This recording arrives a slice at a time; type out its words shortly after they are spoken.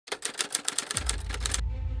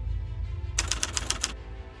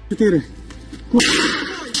4.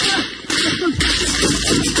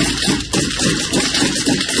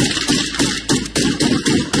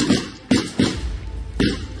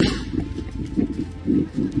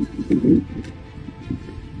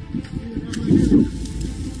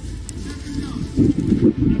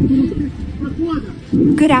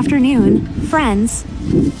 Good afternoon, friends.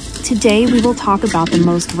 Today we will talk about the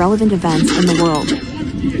most relevant events in the world.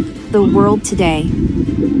 The world today.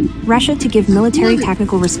 Russia to give military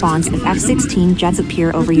technical response if F-16 jets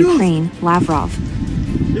appear over Ukraine, Lavrov.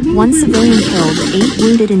 1 civilian killed, 8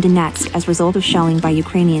 wounded in Donetsk as result of shelling by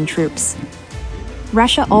Ukrainian troops.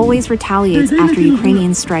 Russia always retaliates after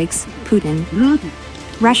Ukrainian strikes, Putin.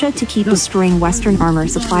 Russia to keep destroying Western armor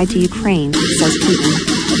supplied to Ukraine, says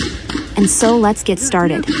Putin. And so let's get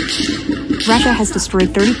started. Russia has destroyed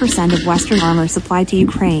 30% of Western armor supplied to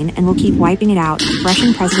Ukraine and will keep wiping it out,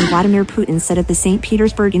 Russian President Vladimir Putin said at the St.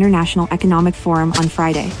 Petersburg International Economic Forum on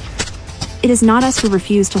Friday. It is not us who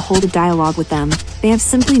refuse to hold a dialogue with them, they have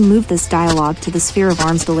simply moved this dialogue to the sphere of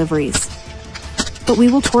arms deliveries. But we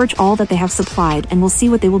will torch all that they have supplied and we'll see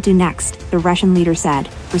what they will do next, the Russian leader said,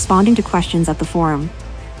 responding to questions at the forum.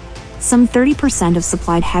 Some 30% of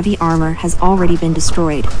supplied heavy armor has already been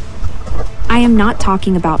destroyed. I am not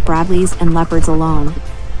talking about Bradleys and Leopards alone.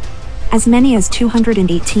 As many as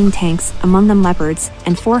 218 tanks, among them Leopards,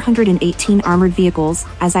 and 418 armored vehicles,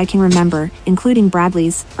 as I can remember, including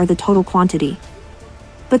Bradleys, are the total quantity.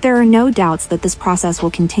 But there are no doubts that this process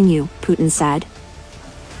will continue, Putin said.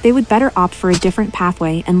 They would better opt for a different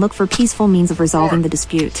pathway and look for peaceful means of resolving the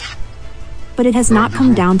dispute. But it has not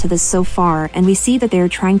come down to this so far, and we see that they are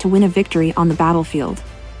trying to win a victory on the battlefield.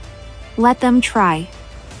 Let them try.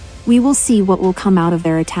 We will see what will come out of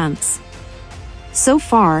their attempts. So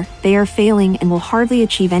far, they are failing and will hardly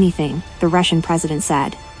achieve anything, the Russian president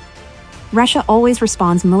said. Russia always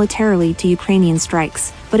responds militarily to Ukrainian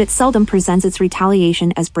strikes, but it seldom presents its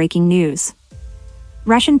retaliation as breaking news.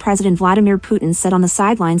 Russian President Vladimir Putin said on the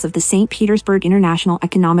sidelines of the St. Petersburg International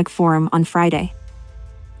Economic Forum on Friday.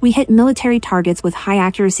 We hit military targets with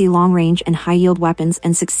high-accuracy long-range and high-yield weapons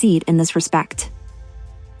and succeed in this respect.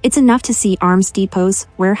 It's enough to see arms depots,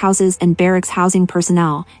 warehouses and barracks housing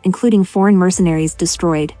personnel, including foreign mercenaries,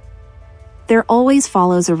 destroyed. There always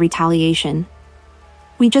follows a retaliation.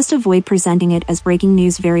 We just avoid presenting it as breaking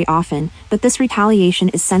news very often, but this retaliation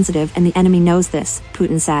is sensitive and the enemy knows this,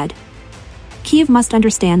 Putin said. Kyiv must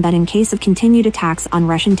understand that in case of continued attacks on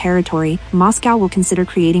Russian territory, Moscow will consider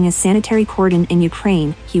creating a sanitary cordon in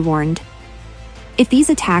Ukraine, he warned. If these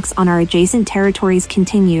attacks on our adjacent territories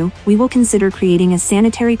continue, we will consider creating a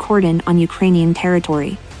sanitary cordon on Ukrainian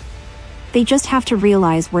territory. They just have to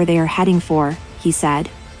realize where they are heading for, he said.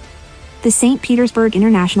 The St. Petersburg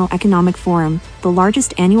International Economic Forum, the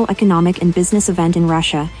largest annual economic and business event in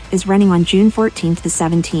Russia, is running on June 14th to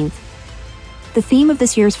 17th. The theme of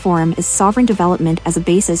this year's forum is sovereign development as a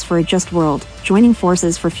basis for a just world, joining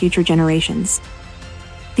forces for future generations.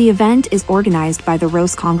 The event is organized by the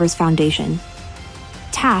Roscongress Foundation.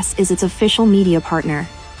 TASS is its official media partner.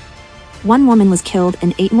 1 woman was killed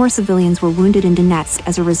and 8 more civilians were wounded in Donetsk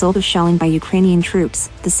as a result of shelling by Ukrainian troops,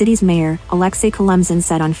 the city's mayor, Alexei Kalemzin,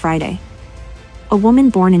 said on Friday. A woman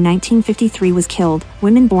born in 1953 was killed,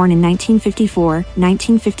 women born in 1954,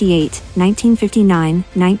 1958, 1959,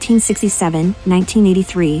 1967,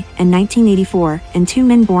 1983, and 1984, and 2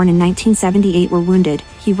 men born in 1978 were wounded,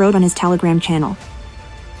 he wrote on his Telegram channel.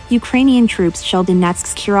 Ukrainian troops shelled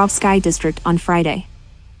Donetsk's Kirovsky district on Friday.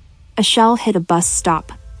 A shell hit a bus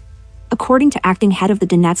stop. According to acting head of the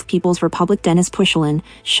Donetsk People's Republic Denis Pushilin,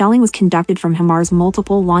 shelling was conducted from HIMARS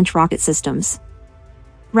multiple launch rocket systems.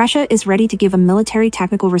 Russia is ready to give a military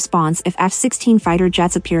technical response if F-16 fighter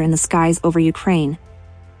jets appear in the skies over Ukraine.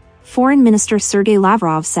 Foreign Minister Sergei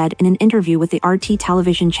Lavrov said in an interview with the RT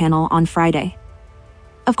television channel on Friday.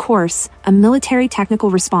 Of course, a military technical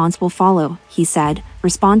response will follow, he said,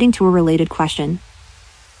 responding to a related question.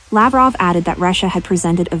 Lavrov added that Russia had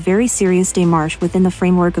presented a very serious démarche within the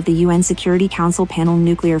framework of the UN Security Council Panel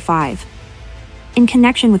Nuclear 5. In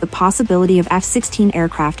connection with the possibility of F-16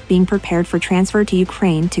 aircraft being prepared for transfer to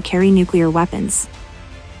Ukraine to carry nuclear weapons.